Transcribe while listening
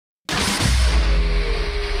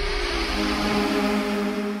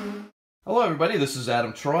Hello everybody, this is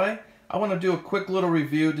Adam Troy. I want to do a quick little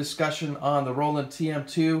review discussion on the Roland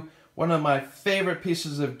TM-2, one of my favorite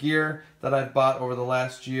pieces of gear that I've bought over the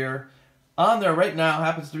last year. On there right now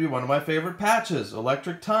happens to be one of my favorite patches,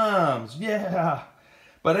 Electric Toms, yeah!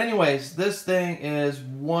 But anyways, this thing is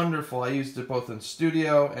wonderful. I used it both in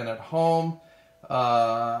studio and at home,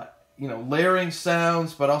 layering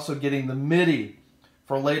sounds, but also getting the MIDI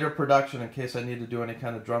for later production in case I need to do any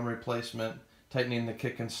kind of drum replacement, tightening the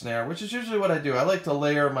kick and snare, which is usually what I do. I like to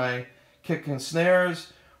layer my kick and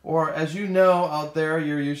snares, or as you know out there,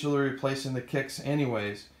 you're usually replacing the kicks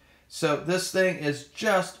anyways. So this thing is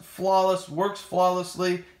just flawless, works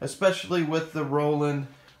flawlessly, especially with the Roland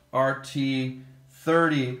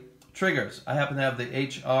RT30 triggers. I happen to have the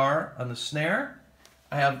HR on the snare.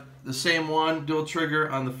 I have the same one, dual trigger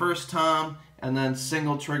on the first tom, and then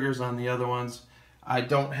single triggers on the other ones. I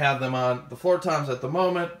don't have them on the floor toms at the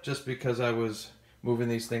moment just because I was moving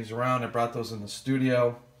these things around. I brought those in the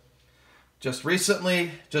studio just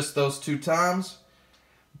recently, just those two toms.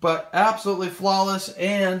 But absolutely flawless,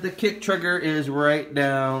 and the kick trigger is right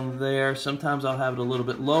down there. Sometimes I'll have it a little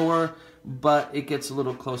bit lower, but it gets a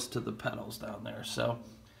little close to the pedals down there. So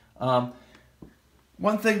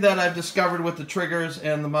one thing that I've discovered with the triggers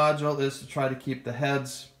and the module is to try to keep the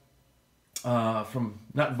heads from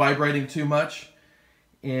not vibrating too much.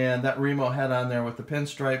 And that Remo head on there with the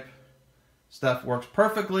pinstripe stuff works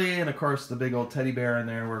perfectly. And of course the big old teddy bear in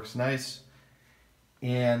there works nice.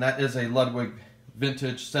 And that is a Ludwig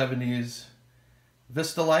vintage 70s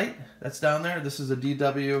Vista Light that's down there. This is a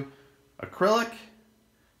DW acrylic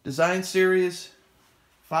design series,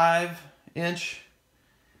 5-inch.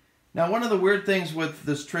 Now one of the weird things with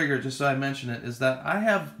this trigger, just so I mention it, is that I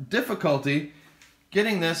have difficulty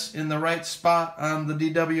getting this in the right spot on the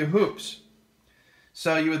DW hoops.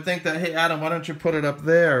 So you would think that, hey Adam, why don't you put it up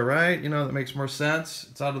there, right? You know, that makes more sense.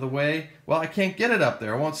 It's out of the way. Well, I can't get it up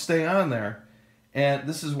there. It won't stay on there. And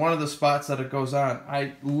this is one of the spots that it goes on.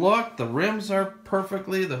 I look, the rims are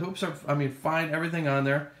perfectly, the hoops are, fine, everything on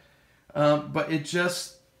there. But it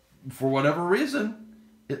just, for whatever reason,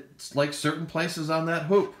 it's like certain places on that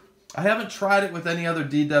hoop. I haven't tried it with any other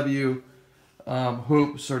DW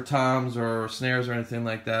hoops or toms or snares or anything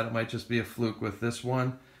like that. It might just be a fluke with this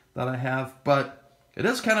one that I have. But it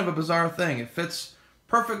is kind of a bizarre thing. It fits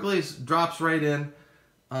perfectly, drops right in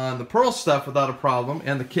on the pearl stuff without a problem,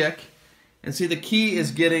 and the kick. And see, the key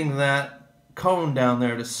is getting that cone down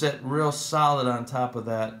there to sit real solid on top of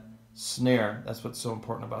that snare. That's what's so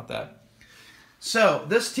important about that. So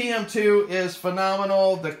this TM2 is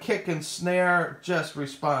phenomenal. The kick and snare just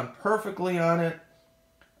respond perfectly on it.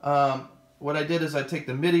 What I did is I take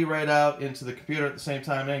the MIDI right out into the computer at the same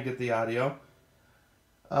time and get the audio.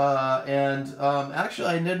 Actually,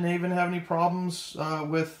 I didn't even have any problems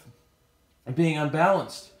with being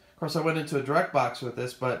unbalanced. Of course, I went into a direct box with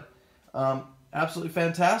this, but absolutely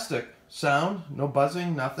fantastic sound. No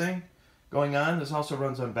buzzing, nothing going on. This also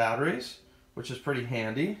runs on batteries, which is pretty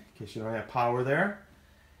handy in case you don't have power there.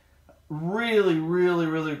 Really, really,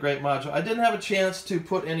 really great module. I didn't have a chance to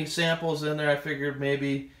put any samples in there. I figured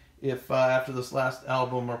maybe if after this last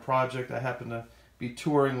album or project I happen to be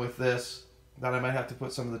touring with this, that I might have to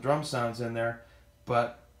put some of the drum sounds in there,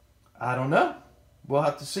 but I don't know. We'll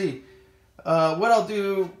have to see. What I'll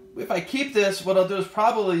do, if I keep this, what I'll do is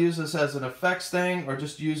probably use this as an effects thing, or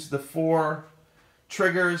just use the 4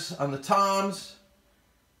 triggers on the toms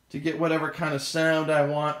to get whatever kind of sound I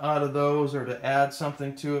want out of those, or to add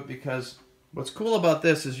something to it, because what's cool about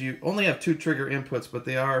this is you only have 2 trigger inputs, but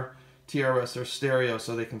they are TRS, they're stereo,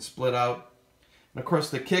 so they can split out. And of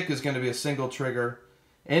course the kick is going to be a single trigger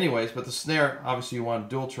anyways, but the snare, obviously you want a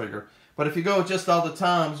dual trigger. But if you go with just all the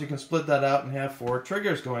toms, you can split that out and have 4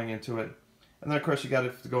 triggers going into it. And then of course you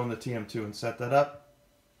got to go in the TM2 and set that up.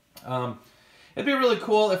 It'd be really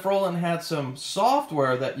cool if Roland had some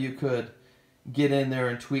software that you could get in there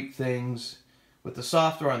and tweak things with the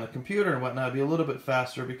software on the computer and whatnot. It'd be a little bit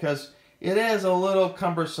faster, because it is a little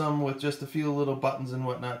cumbersome with just a few little buttons and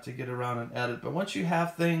whatnot to get around and edit. But once you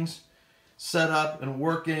have things set up and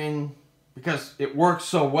working, because it works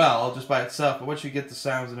so well just by itself, but once you get the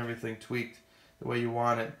sounds and everything tweaked the way you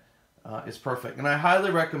want it, it's perfect. And I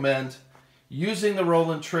highly recommend using the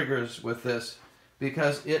Roland triggers with this,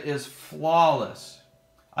 because it is flawless.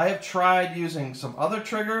 I have tried using some other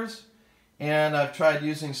triggers, and I've tried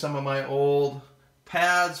using some of my old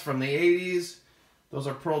pads from the 80s. Those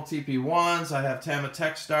are Pearl TP1s. I have Tama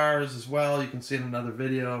Techstars as well. You can see in another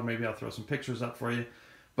video. Maybe I'll throw some pictures up for you.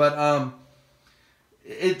 But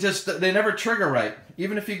it just, they never trigger right.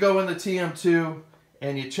 Even if you go in the TM2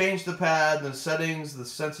 and you change the pad, the settings, the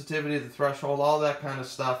sensitivity, the threshold, all that kind of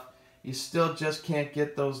stuff, you still just can't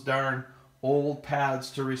get those darn old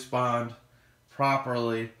pads to respond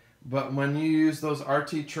properly. But when you use those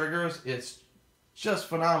RT triggers, it's just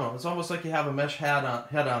phenomenal. It's almost like you have a mesh head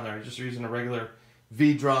on there. You're just using a regular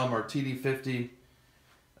V drum or TD50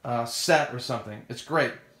 set or something. It's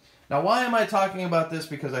great. Now, why am I talking about this?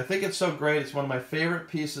 Because I think it's so great. It's one of my favorite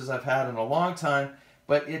pieces I've had in a long time,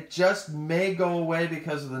 but it just may go away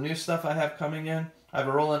because of the new stuff I have coming in. I have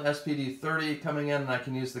a Roland SPD-30 coming in, and I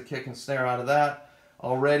can use the kick and snare out of that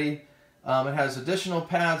already. It has additional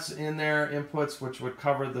pads in there, inputs, which would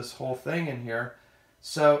cover this whole thing in here.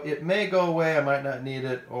 So it may go away. I might not need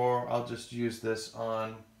it, or I'll just use this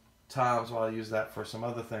on toms while I use that for some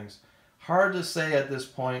other things. Hard to say at this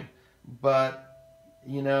point, but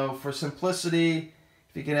you know, for simplicity,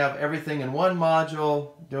 if you can have everything in one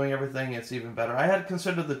module, doing everything, it's even better. I had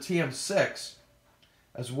considered the TM6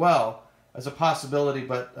 as well as a possibility,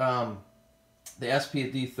 but the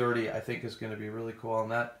SPD-30 I think is going to be really cool, and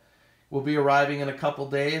that will be arriving in a couple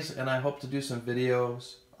days, and I hope to do some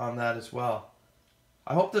videos on that as well.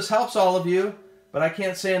 I hope this helps all of you, but I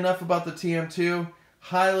can't say enough about the TM2.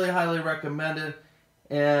 Highly, highly recommended.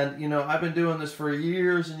 And, you know, I've been doing this for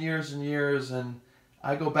years and years and years, and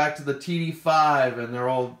I go back to the TD5 and their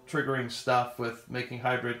old triggering stuff with making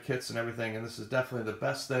hybrid kits and everything, and this is definitely the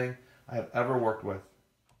best thing I have ever worked with.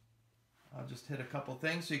 I'll just hit a couple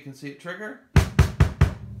things so you can see it trigger.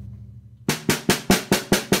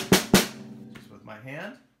 Just with my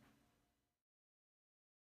hand.